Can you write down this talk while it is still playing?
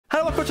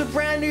Hello, welcome to a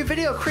brand new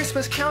video,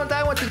 Christmas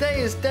Countdown. Well, today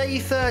is day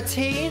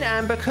 13,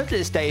 and because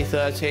it's day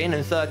 13,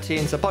 and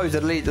 13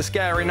 supposedly the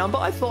scary number,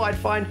 I thought I'd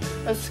find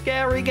a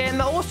scary game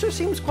that also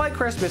seems quite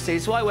Christmassy,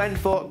 so I went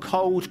for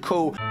Cold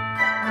Cool.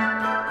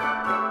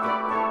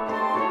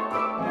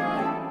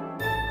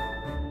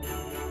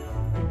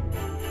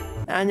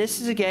 And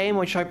this is a game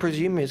which I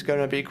presume is going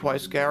to be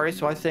quite scary,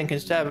 so I think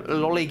instead of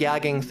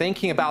lollygagging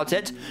thinking about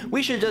it,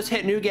 we should just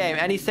hit new game.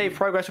 Any save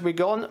progress will be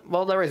gone?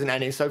 Well, there isn't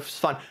any, so it's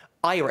fun.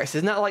 Iris,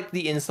 isn't that like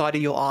the inside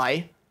of your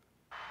eye?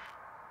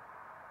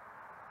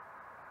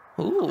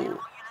 Ooh.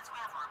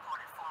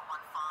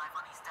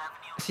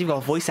 So you've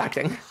got voice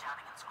acting.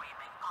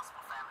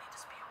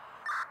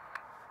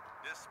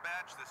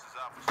 Dispatch, this is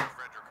Officer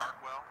Frederick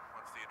Hartwell.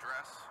 What's the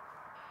address?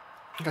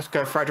 Let's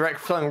go, Frederick.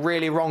 Something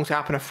really wrong to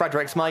happen to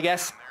Frederick's my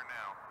guess.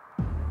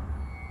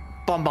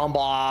 Bum bum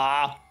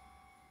blah.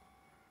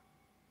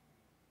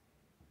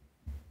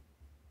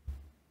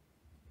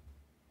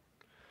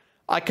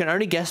 I can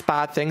only guess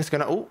bad things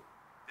gonna. Oh.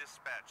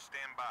 Dispatch,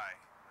 stand by.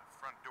 The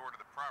front door to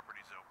the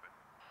property's open.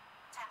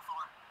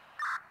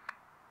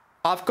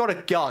 10-4. I've got a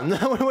gun.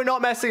 We're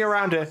not messing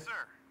around here. Sir,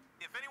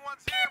 if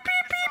anyone's here,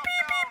 make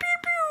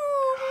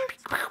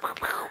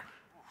yourself known.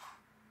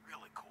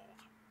 Really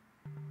cold.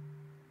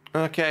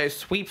 Okay,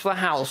 sweep the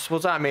house.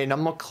 What's that mean?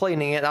 I'm not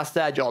cleaning it. That's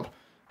their job.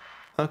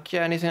 Okay,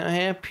 anything out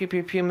here? Pew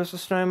pew pew, Mr.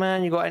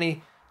 Snowman. You got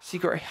any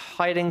secret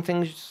hiding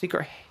things?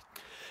 Secret.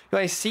 You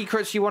got any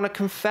secrets you want to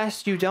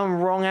confess you done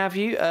wrong, have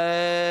you?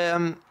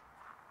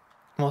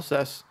 What's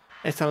this?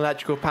 It's an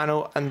electrical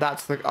panel, and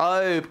that's the...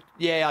 Oh,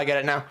 yeah, I get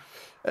it now.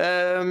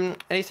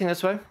 Anything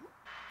this way?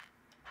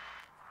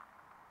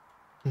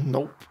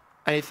 Nope.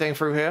 Anything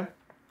through here?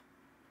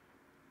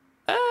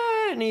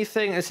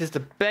 Anything? This is the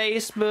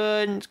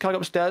basement. Can I go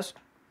upstairs?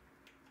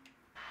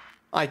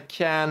 I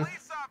can.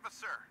 Police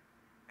officer,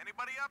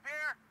 anybody up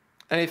here?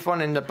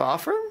 Anyone in the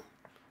bathroom?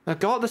 I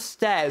got the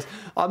stairs.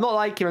 I'm not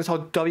liking this whole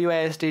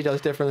WASD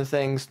does different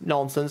things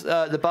nonsense.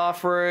 The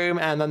bathroom,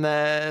 and then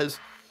there's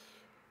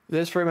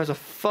this room has a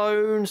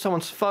phone,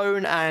 someone's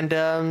phone, and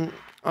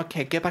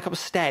okay, get back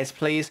upstairs,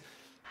 please.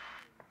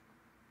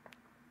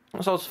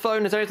 Someone's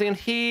phone. Is there anything in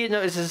here?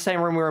 No, this is the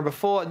same room we were in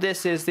before.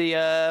 This is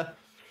the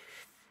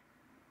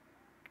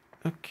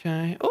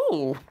okay.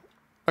 Oh,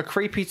 a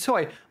creepy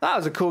toy. That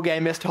was a cool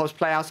game, Mr. Hobbs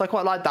Playhouse. I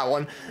quite like that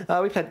one.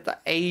 We played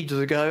that ages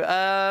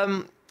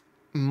ago.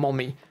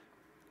 Mommy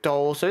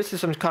doll. So this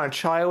is some kind of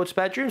child's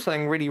bedroom.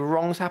 Something really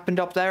wrong's happened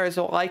up there is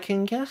what I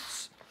can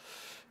guess.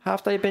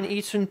 Have they been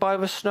eaten by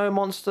the snow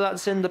monster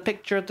that's in the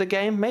picture of the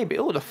game? Maybe.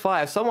 Oh, the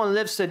fire. Someone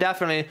lives there,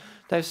 definitely.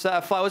 They've set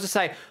a fire. What's it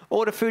say?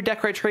 Order food,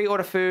 decorate tree,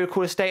 order food,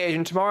 call a estate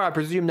agent tomorrow. I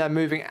presume they're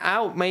moving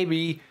out.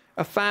 Maybe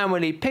a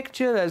family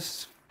picture.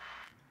 There's...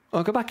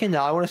 I'll go back in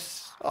there. I want to...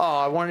 Oh,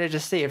 I wanted to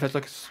see if there's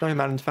like a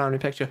snowman in the family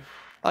picture.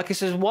 Okay,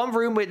 so there's one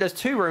room. There's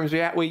two rooms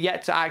we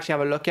yet to actually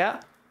have a look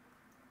at.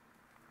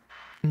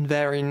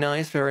 Very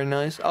nice, very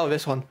nice. Oh,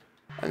 this one.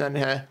 And then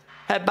here.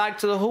 Head back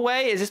to the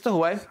hallway. Is this the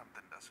hallway? Something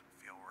doesn't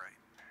feel right.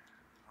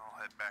 I'll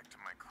head back to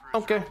my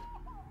cruiser. Okay.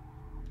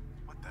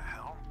 What the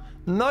hell?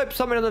 Nope,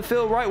 something doesn't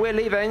feel right. We're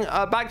leaving.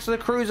 Back to the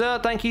cruiser.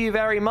 Thank you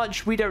very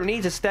much. We don't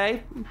need to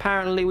stay.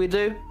 Apparently we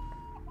do.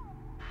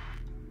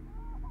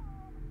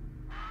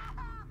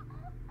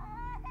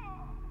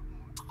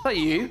 Is that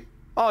you?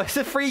 Oh, it's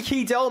a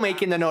freaky doll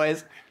making the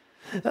noise.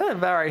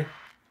 Very.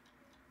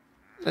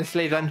 Let's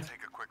leave then.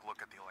 Take a quick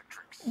look at the electrics.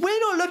 We're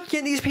not looking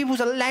at these people's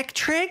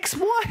electrics.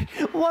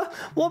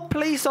 What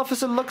police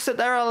officer looks at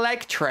their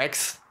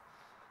electrics?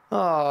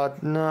 Oh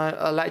no,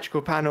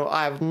 electrical panel.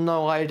 I have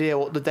no idea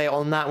what the date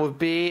on that would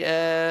be.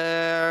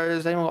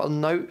 Has anyone got a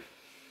note?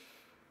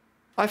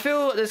 I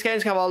feel this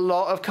game's gonna have a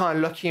lot of kind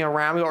of looking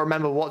around. We gotta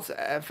remember what's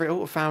every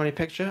family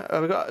picture.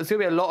 There's gonna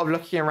be a lot of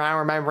looking around,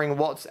 remembering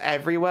what's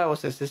everywhere.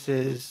 What's this? This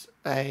is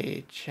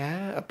a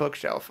chair, a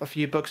bookshelf, a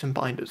few books and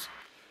binders.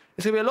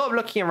 There's gonna be a lot of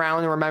looking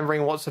around and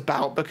remembering what's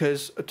about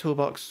because a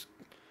toolbox.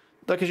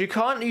 Because you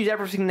can't use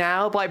everything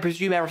now, but I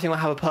presume everything will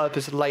have a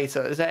purpose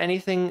later. Is there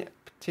anything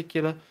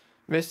particular?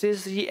 This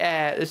is the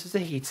air. This is the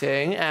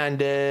heating,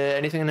 and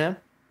anything in there?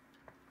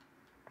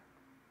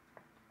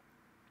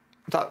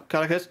 That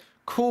kind of this.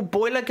 Cool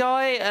boiler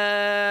guy?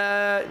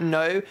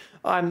 No.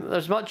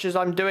 As much as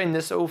I'm doing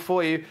this all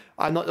for you,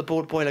 I'm not the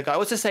bored boiler guy.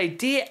 What's to say?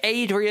 Dear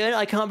Adrian,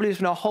 I can't believe it's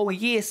been a whole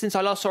year since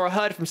I last saw or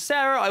heard from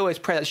Sarah. I always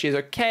pray that she is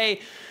okay.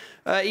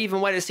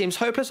 Even when it seems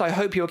hopeless, I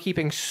hope you're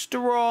keeping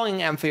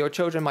strong, and for your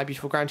children, my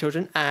beautiful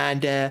grandchildren.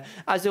 And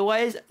as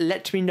always,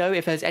 let me know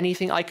if there's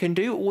anything I can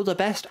do. All the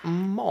best,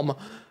 Mom.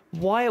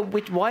 Why are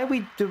we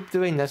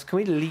doing this? Can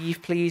we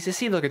leave, please? This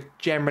seems like a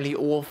generally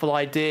awful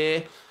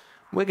idea.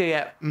 We're gonna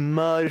get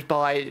murdered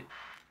by,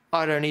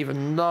 I don't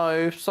even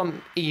know,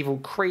 some evil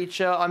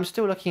creature. I'm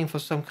still looking for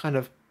some kind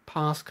of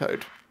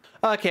passcode.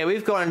 Okay,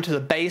 we've gone into the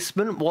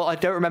basement. Well, I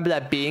don't remember there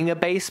being a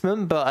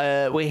basement,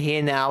 but we're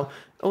here now.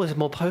 Oh, there's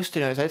more post-it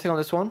notes. Anything on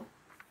this one?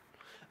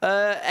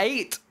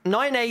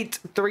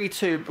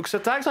 9832. Because the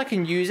tags I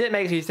can use it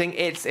makes me think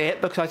it's it.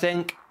 Because I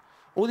think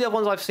all the other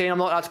ones I've seen, I'm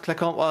not allowed to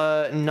click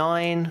on.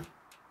 9.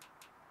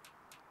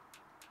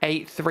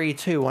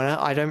 9832 on it.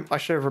 I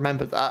should have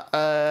remembered that.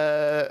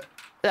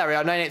 There we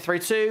are,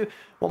 9832.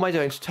 What am I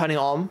doing? Just turning it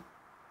on.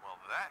 Well,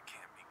 that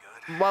can't be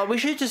good. Well, we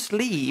should just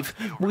leave.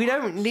 We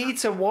don't need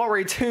to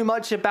worry too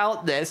much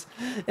about this.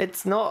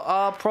 It's not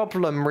our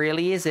problem,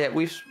 really, is it?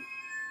 Police!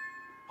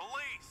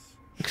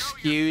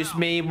 Excuse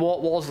me,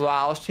 what was that?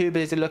 I was too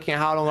busy looking at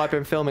how long I've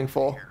been filming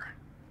for. I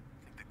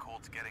think the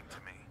cold's getting to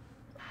me.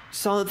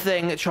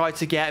 Something tried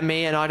to get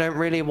me, and I don't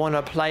really want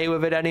to play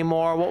with it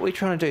anymore. What are we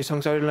trying to do?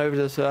 Someone's going over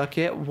the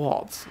circuit?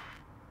 What?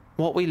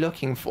 What are we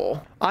looking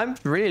for? I'm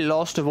really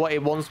lost of what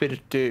it wants me to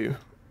do.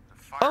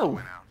 The fire Oh,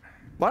 went out.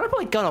 why did I put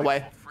my gun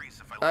away? Will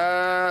freeze if I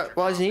let it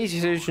Well, there's an easy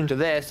solution to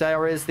this.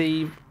 There is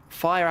the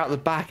fire out the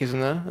back, isn't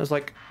there? There's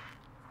like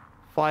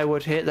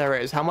firewood here. There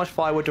is. How much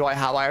firewood do I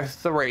have? I have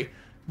 3.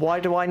 Why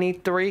do I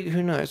need 3?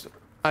 Who knows?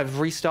 I've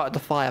restarted the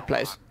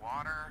fireplace.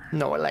 Hot water.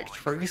 No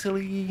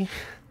electricity. No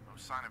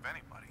sign of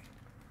anybody.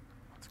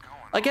 What's going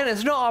on? Again,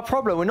 it's not our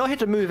problem. We're not here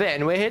to move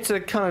in. We're here to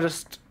kind of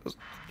just...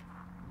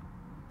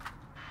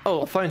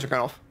 Oh, the phones are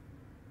going off.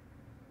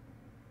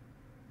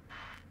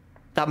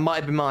 That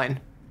might be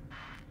mine.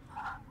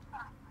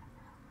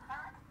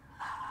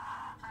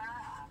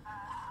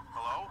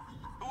 Hello?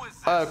 Who is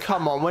this? Oh,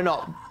 come on. We're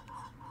not...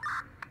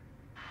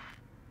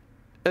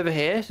 Over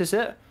here, is this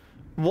it?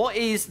 What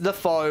is the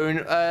phone?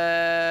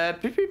 I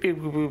don't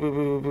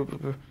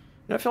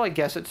feel like I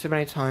guess it too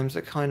many times.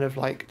 It kind of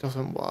like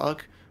doesn't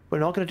work. We're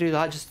not going to do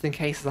that just in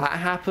case that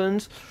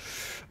happens.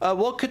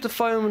 What could the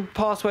phone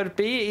password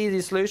be?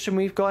 Easy solution.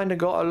 We've kind of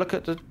got to look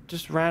at the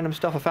just random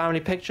stuff. A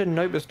family picture?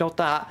 Nope, it's not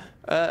that.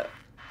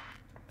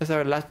 Is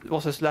there a letter?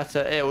 What's this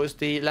letter? It was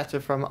the letter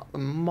from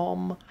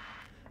Mom.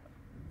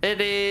 It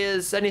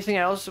is anything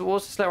else?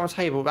 What's this letter on the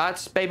table?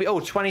 That's baby. Oh,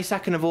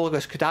 22nd of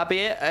August. Could that be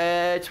it?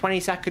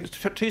 22nd,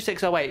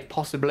 2608,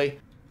 possibly.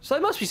 So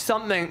there must be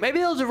something. Maybe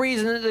there was a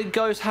reason that the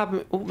ghosts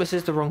haven't. Oh, this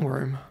is the wrong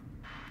room.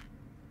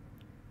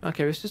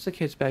 Okay, it's just a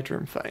kid's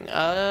bedroom thing.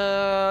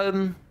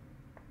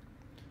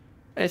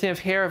 Anything of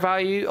hero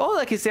value? Oh,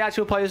 look, it's the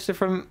actual poster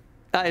from.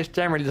 That is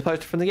generally the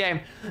poster from the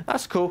game.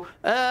 That's cool.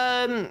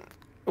 Oh,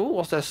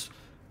 what's this?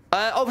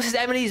 Oh, this is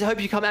Emily's. I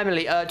hope you come,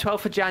 Emily.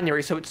 12th of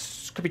January, so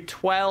it's could be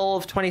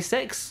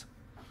 12/26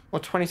 or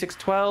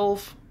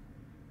 26/12.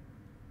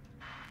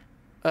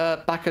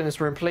 Back in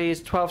this room,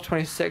 please.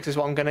 12/26 is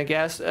what I'm gonna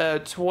guess.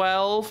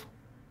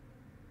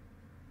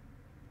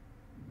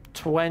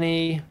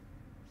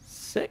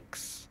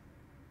 12/26.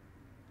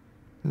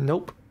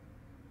 Nope.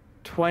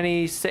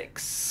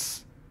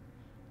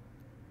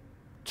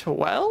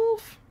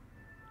 26/12.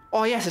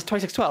 Oh yes, it's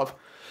 26/12.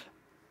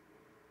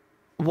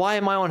 Why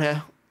am I on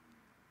here?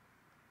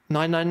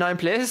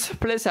 999,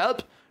 please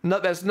help. No,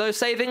 there's no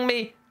saving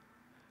me.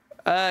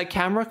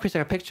 Camera, quick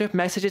take a picture,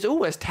 messages.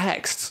 Oh, there's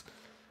texts.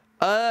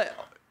 To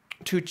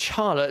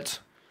Charlotte.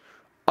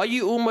 Are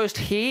you almost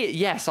here?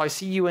 Yes, I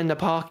see you in the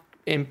park.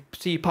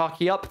 See you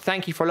parking up.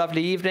 Thank you for a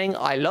lovely evening.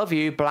 I love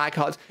you, Black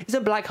Hearts.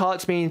 Isn't Black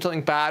Hearts mean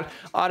something bad?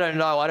 I don't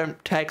know. I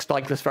don't text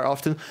like this very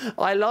often.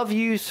 I love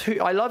you too.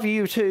 I love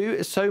you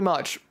too so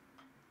much.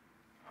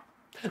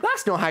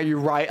 That's not how you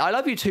write. I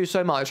love you too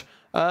so much.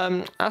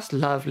 That's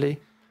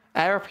lovely.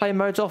 Airplane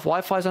mode's off,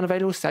 Wi-Fi's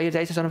unavailable, cellular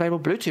data's unavailable,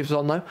 Bluetooth's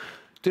on though.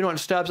 Do not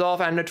disturb off,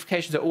 and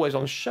notifications are always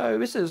on show.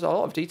 This is a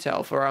lot of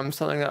detail for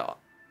something that.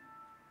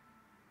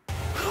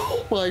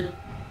 Oh my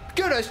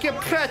goodness, get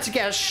prepared to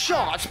get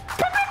shot!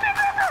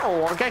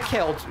 Oh, get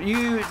killed.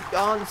 You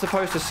aren't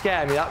supposed to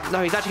scare me.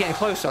 No, he's actually getting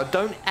closer.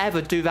 Don't ever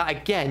do that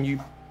again, you.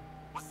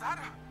 Was that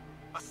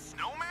a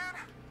snowman?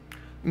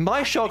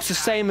 My shock's the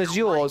same as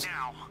yours.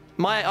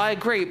 I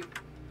agree.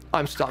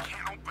 I'm stuck.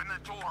 Can't open the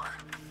door.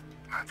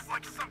 It's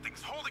like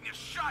something's holding it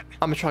shut.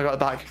 I'm gonna try to go out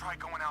the back. Try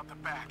going out the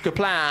back. Good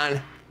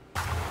plan.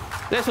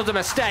 This was a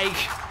mistake.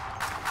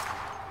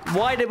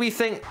 Why did we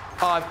think...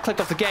 Oh, I've clicked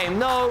off the game.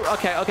 No.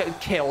 Okay,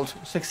 killed.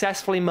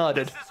 Successfully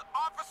murdered. This is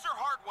Officer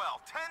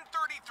Hartwell,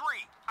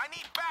 1033. I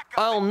need backup.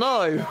 Oh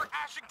no. Fort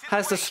Ashington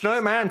Has the Way.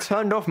 snowman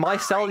turned off my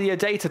cellular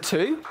data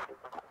too?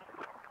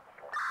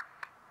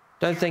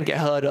 Don't think it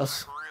heard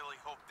us. I really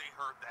hope they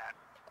heard that.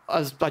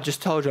 As I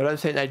just told you, I don't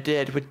think they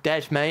did. We're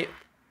dead, mate.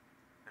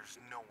 There's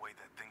no way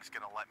that thing's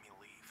gonna let me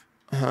leave.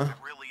 Uh-huh. It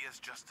really is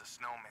just a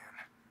snowman.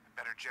 I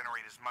better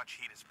generate as much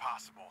heat as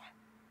possible.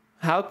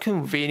 How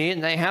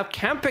convenient they have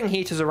camping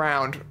heaters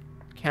around.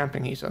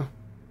 Camping heater.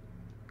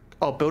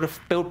 Oh, build a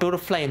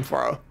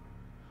flamethrower.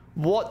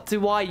 What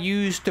do I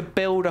use to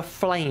build a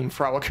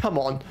flamethrower? Come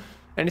on.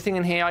 Anything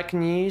in here I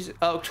can use?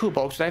 Oh,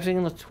 toolbox. Is there anything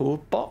in the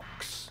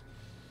toolbox?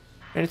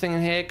 Anything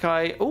in here? Can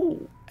I...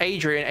 Oh,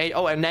 Adrian.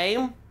 Oh, a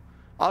name?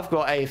 I've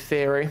got a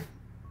theory.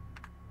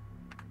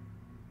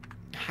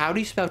 How do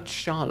you spell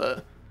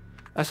Charlotte?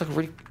 That's like a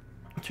really...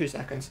 2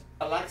 seconds.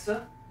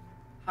 Alexa,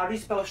 how do you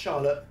spell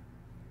Charlotte?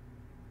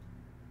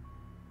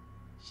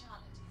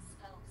 Charlotte is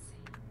spelled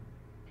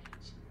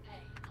C-H-A-R-L-O-T-T.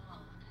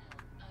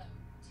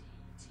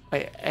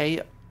 Wait,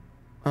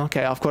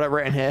 okay, I've got it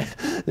written here.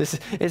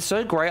 It's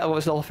so great. I've got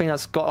this little thing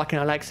that's got like an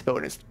Alexa built,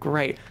 and it's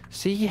great.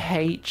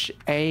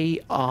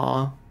 C-H-A-R-L-O-T-T-E.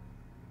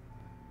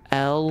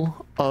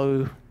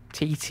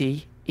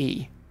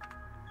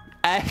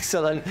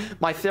 Excellent.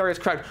 My theory is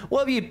correct. What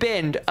have you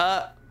been?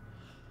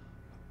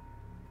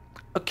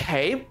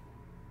 Okay.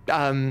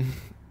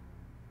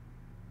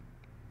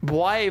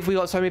 Why have we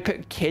got so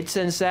many kids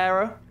and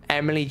Sarah?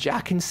 Emily,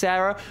 Jack, and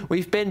Sarah?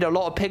 We've binned a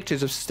lot of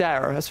pictures of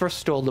Sarah. Let's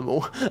restore them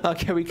all.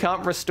 Okay, we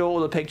can't restore all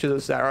the pictures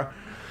of Sarah.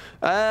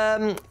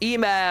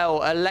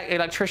 Email.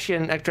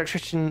 Electrician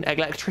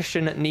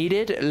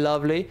needed.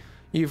 Lovely.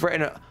 You've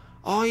written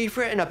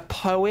a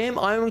poem?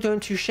 I'm going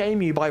to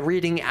shame you by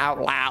reading it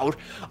out loud.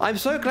 I'm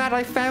so glad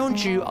I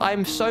found you.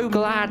 I'm so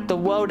glad the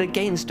world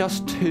against us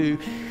too.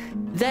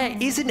 There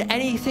isn't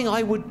anything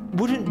I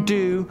wouldn't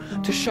do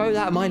to show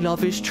that my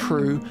love is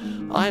true.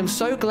 I am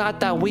so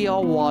glad that we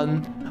are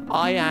one.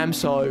 I am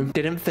so.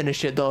 Didn't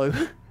finish it though.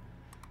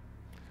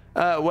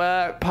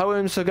 Where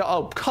poems are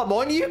oh, come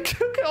on, you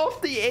took it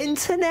off the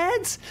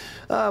internet?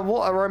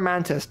 What a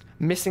romantic.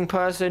 Missing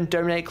person,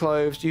 donate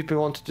clothes. You've been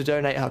wanted to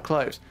donate her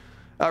clothes.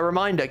 A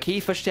reminder,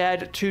 Kiefer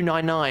shared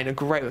 299.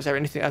 Great, that's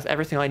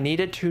everything I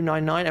needed.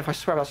 299. If I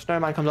swear a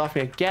snowman comes after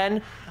me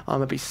again, I'm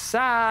gonna be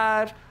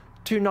sad.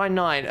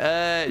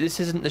 299.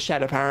 This isn't the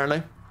shed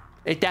apparently.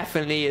 It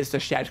definitely is the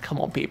shed. Come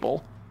on,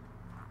 people.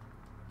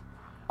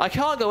 I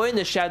can't go in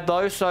the shed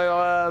though,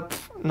 so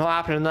not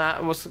happening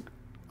that.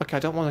 Okay, I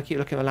don't want to keep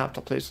looking at the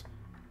laptop, please.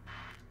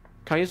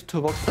 Can I use the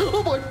toolbox?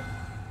 Oh boy!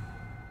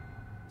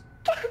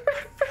 I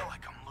feel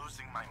like I'm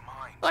losing my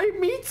mind.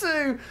 Me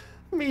too!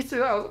 Me too,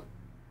 that was...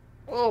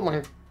 Oh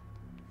my...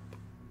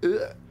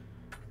 Ugh.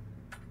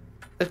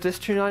 Is this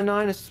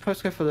 299? Is it supposed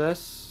to go for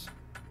this?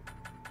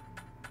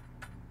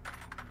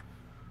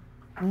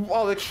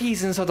 Oh, the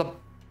key's inside the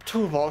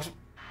toolbox.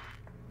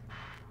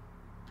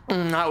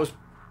 That was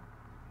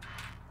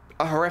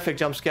a horrific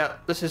jump scare.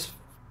 This is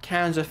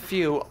cans of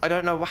fuel. I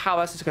don't know how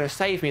else is going to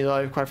save me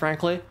though, quite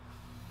frankly.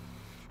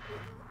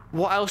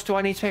 What else do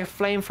I need to make a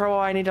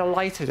flamethrower? I need a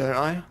lighter, don't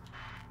I?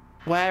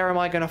 Where am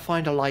I going to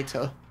find a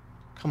lighter?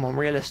 Come on,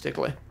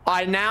 realistically.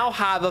 I now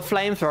have a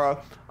flamethrower.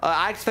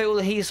 Activate all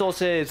the heat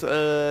sources.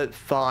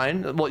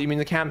 Fine. What, you mean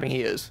the camping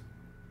heaters?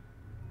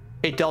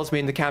 It does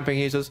mean the camping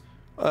heaters.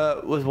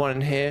 With one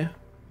in here.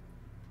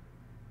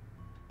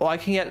 Oh, I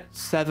can get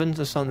 7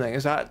 or something.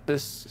 Is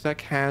that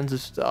cans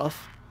of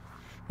stuff?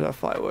 Is that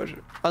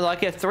firewood? Oh, I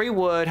get 3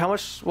 wood. How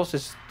much? What's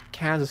this?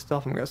 Cans of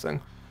stuff, I'm guessing.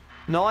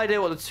 No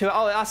idea what the 2...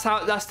 Oh,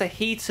 that's the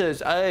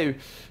heaters. Oh,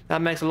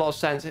 that makes a lot of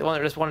sense.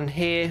 There's one in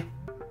here.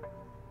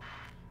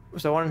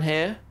 Was there one in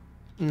here?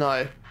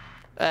 No.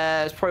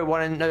 There's probably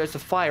one in... No, there's a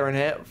fire in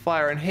here.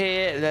 Fire in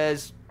here.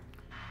 There's...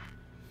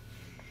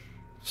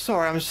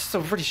 Sorry, I'm just so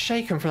really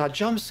shaken from that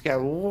jump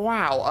scare.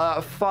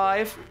 Wow.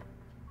 5.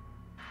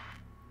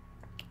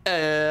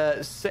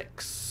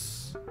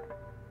 6.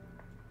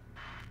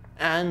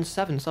 And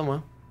 7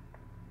 somewhere.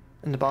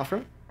 In the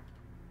bathroom.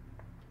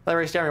 They're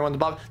really staring one in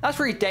the bathroom. That's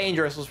really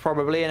dangerous,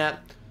 probably, isn't it?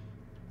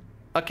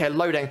 Okay,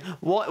 loading.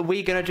 What are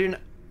we gonna do?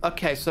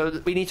 Okay,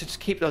 so we need to just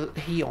keep the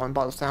heat on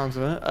by the sounds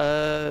of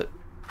it.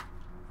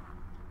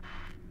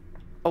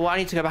 Oh, I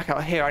need to go back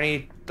out here. I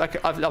need...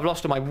 Like, I've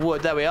lost all my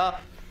wood. There we are.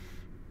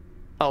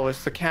 Oh,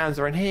 it's the cans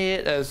are in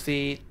here. There's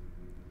the...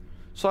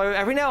 So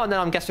every now and then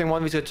I'm guessing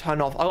one of these will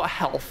turn off. I got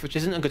health, which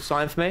isn't a good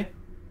sign for me.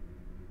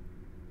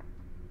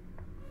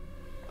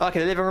 Okay,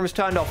 the living room is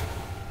turned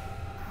off.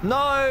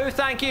 No,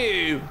 thank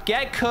you.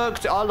 Get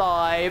cooked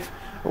alive.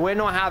 We're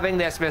not having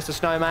this, Mr.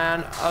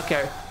 Snowman.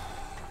 Okay.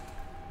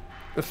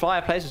 The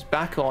fireplace is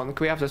back on.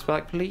 Can we have this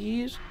back,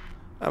 please?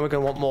 And we're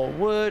going to want more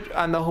wood.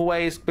 And the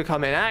hallway's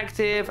become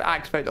inactive.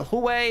 Activate the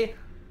hallway.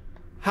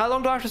 How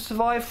long do I have to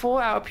survive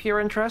for, out of pure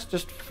interest?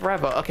 Just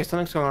forever. Okay,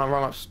 something's going on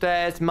wrong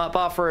upstairs.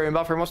 Bathroom.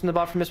 What's in the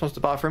bathroom? This one's the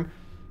bathroom.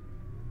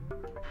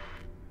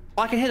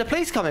 I can hear the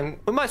police coming.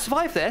 We might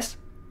survive this.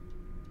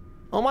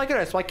 Oh my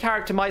goodness, my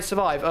character might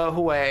survive.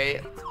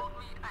 Wait.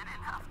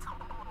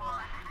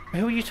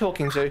 Who are you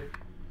talking to?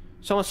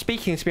 Someone's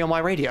speaking to me on my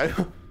radio.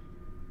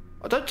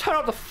 Oh, don't turn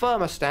up the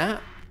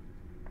thermostat.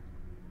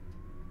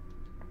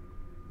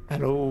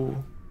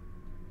 Hello.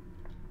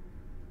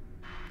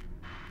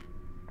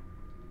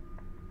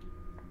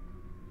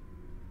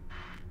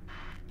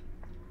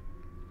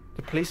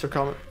 The police are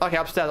coming. Okay,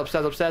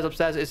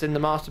 upstairs. It's in the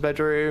master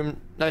bedroom.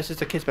 No, this is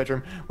the kid's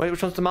bedroom. Wait,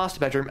 which one's the master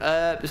bedroom?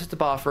 This is the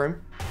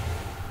bathroom.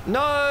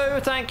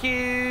 No, thank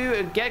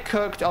you. Get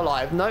cooked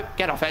alive. Nope,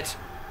 get off it.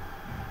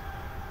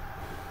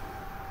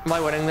 Am I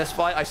winning this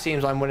fight? It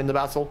seems I'm winning the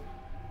battle.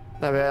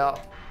 There we are.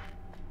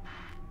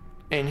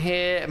 In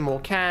here, more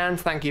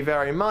cans. Thank you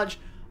very much.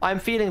 I'm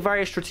feeling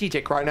very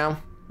strategic right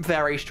now.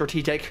 Very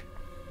strategic.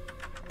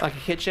 Like a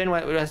kitchen.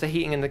 Where's the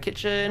heating in the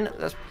kitchen?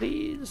 Let's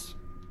please.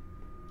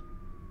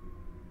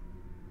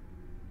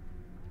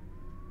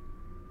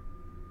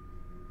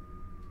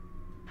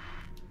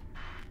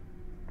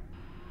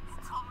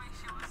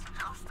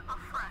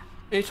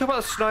 You talk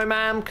about the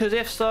snowman, because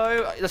if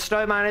so, the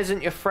snowman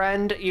isn't your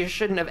friend. You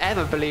shouldn't have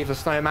ever believed the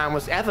snowman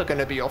was ever going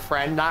to be your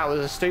friend. That was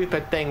a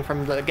stupid thing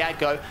from the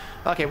get-go.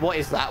 Okay, what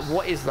is that?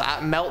 What is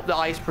that? Melt the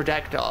ice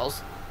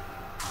projectiles.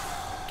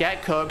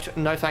 Get cooked.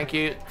 No, thank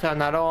you. Turn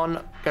that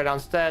on. Go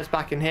downstairs,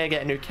 back in here,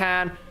 get a new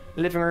can.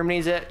 Living room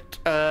needs it.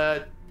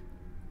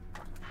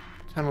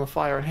 Turn on the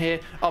fire in here.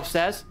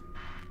 Upstairs.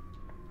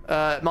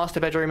 Master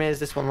bedroom is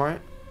this one,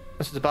 right?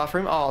 This is the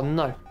bathroom. Oh,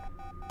 no.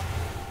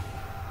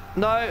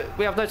 No,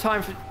 we have no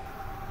time for...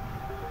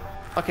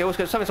 Okay, what's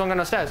good? Something's wrong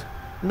downstairs.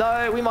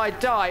 No, we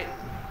might die.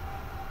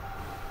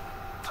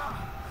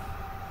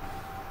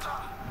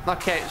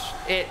 Okay,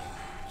 it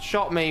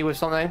shot me with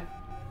something.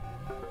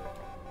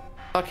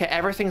 Okay,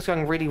 everything's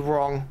going really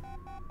wrong.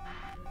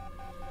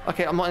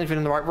 Okay, I'm not even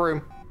in the right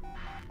room.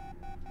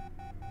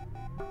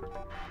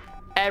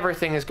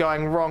 Everything is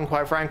going wrong,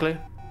 quite frankly.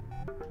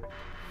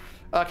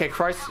 Okay,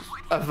 crisis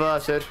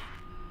averted.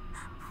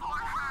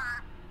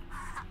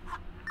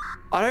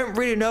 I don't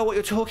really know what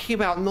you're talking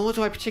about, nor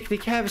do I particularly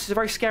care. This is a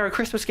very scary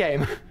Christmas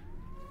game.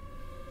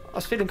 I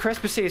was feeling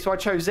Christmassy, so I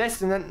chose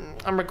this, and then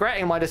I'm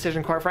regretting my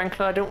decision, quite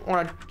frankly. I don't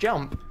want to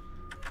jump.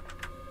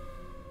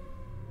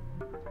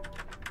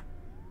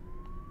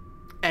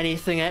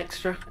 Anything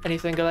extra?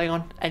 Anything going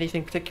on?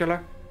 Anything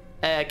particular?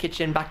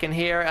 Kitchen back in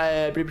here.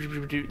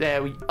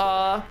 There we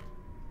are.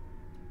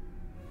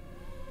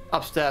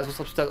 Upstairs. What's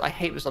upstairs? I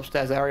hate this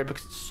upstairs area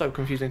because it's so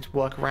confusing to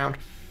work around.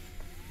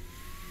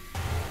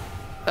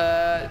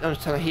 I'm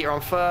just turn the heater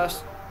on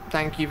first.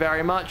 Thank you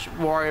very much.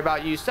 Worry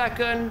about you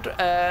second.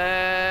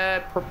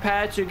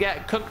 Prepare to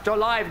get cooked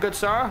alive, good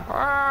sir.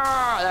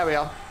 There we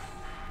are.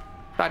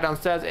 Back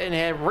downstairs, in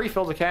here,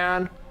 refill the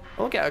can.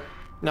 We'll get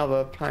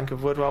another plank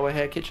of wood while we're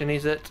here. Kitchen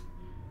needs it.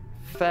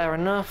 Fair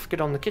enough.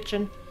 Get on the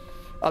kitchen.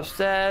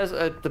 Upstairs,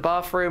 the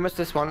bathroom. What's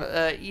this one?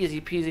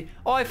 Easy peasy.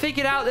 Oh, I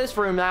figured out this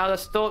room now.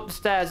 Let's stop the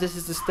stairs. This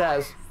is the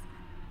stairs.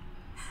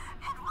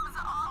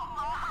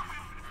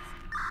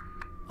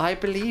 I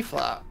believe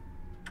that,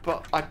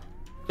 but I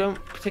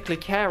don't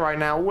particularly care right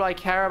now. All I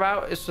care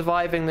about is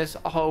surviving this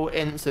whole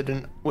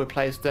incident we're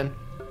placed in.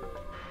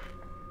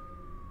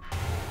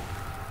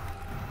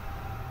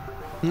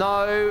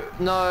 No,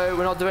 no,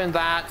 we're not doing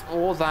that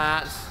or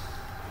that.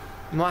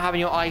 I'm not having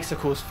your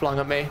icicles flung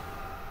at me.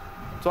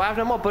 Do I have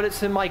no more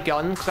bullets in my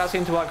gun? Because that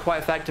seemed to work quite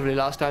effectively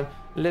last time.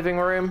 Living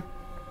room.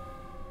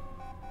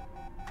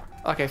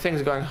 Okay,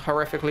 things are going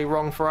horrifically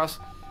wrong for us.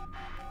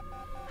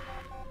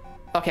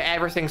 Okay,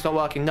 everything's not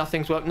working.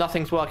 Nothing's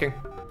working.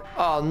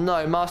 Oh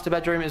no, master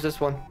bedroom is this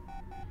one.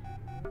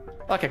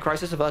 Okay,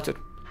 crisis averted.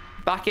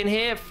 Back in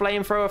here,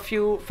 flamethrower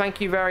fuel. Thank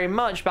you very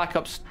much. Back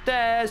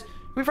upstairs.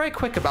 We're very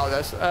quick about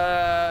this.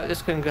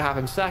 This can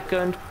happen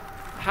second.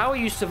 How are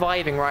you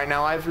surviving right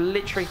now? I've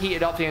literally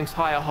heated up the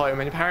entire home,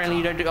 and apparently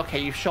you don't do... Okay,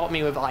 you've shot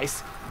me with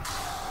ice.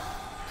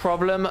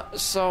 Problem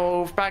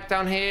solved. Back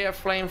down here,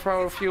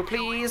 flamethrower fuel,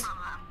 please.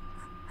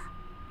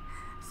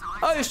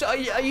 Oh, so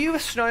are you a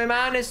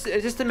snowman? Is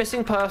this the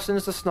missing person?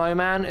 Is the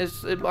snowman?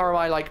 Or am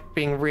I, like,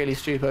 being really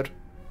stupid?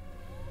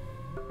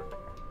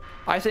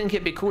 I think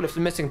it'd be cool if the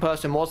missing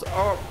person was...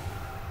 Oh.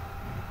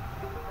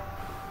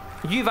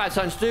 You've had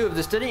something to do with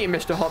this, didn't you,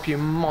 Mr. Hop, you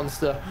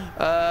monster?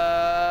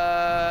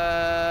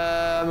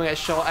 I'm gonna get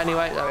shot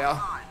anyway. There we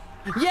are.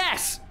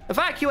 Yes!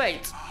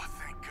 Evacuate! Oh,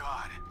 thank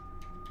God.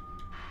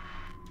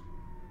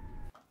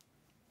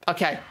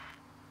 Okay.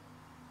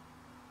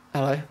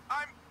 Hello.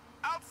 I'm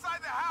outside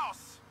the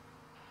house.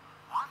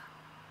 What?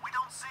 We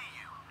don't see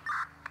you.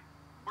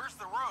 Where's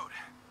the road?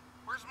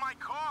 Where's my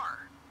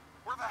car?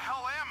 Where the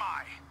hell am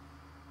I?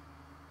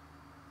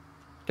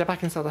 Get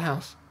back inside the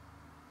house.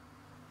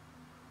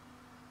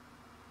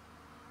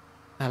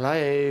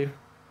 Hello.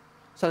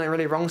 Something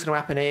really wrong's gonna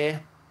happen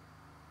here.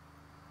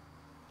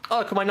 Oh,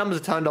 look, my numbers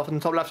are turned off in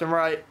the top left and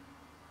right.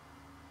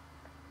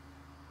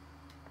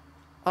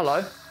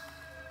 Hello.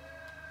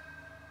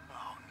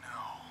 Oh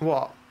no.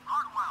 What?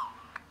 Hartwell.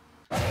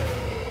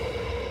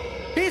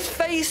 His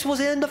face was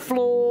in the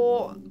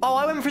floor. Oh,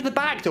 I went through the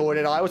back door,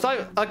 did I? Was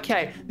I...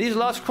 Okay, these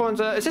last corners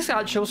are... Is this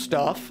actual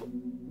stuff?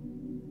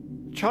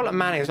 Charlotte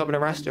Manning has not been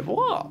arrested.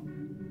 What?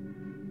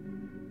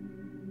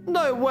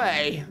 No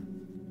way.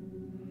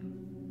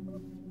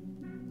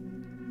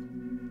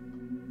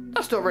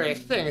 That's not really a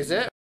thing, is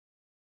it?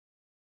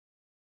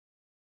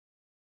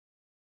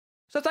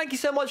 So thank you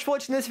so much for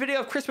watching this video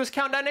of Christmas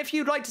Countdown. If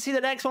you'd like to see the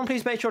next one,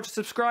 please make sure to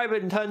subscribe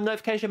and turn the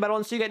notification bell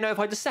on so you get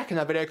notified the second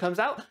that video comes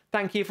out.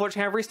 Thank you for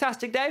watching. Have a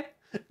Reecetastic day.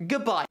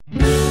 Goodbye.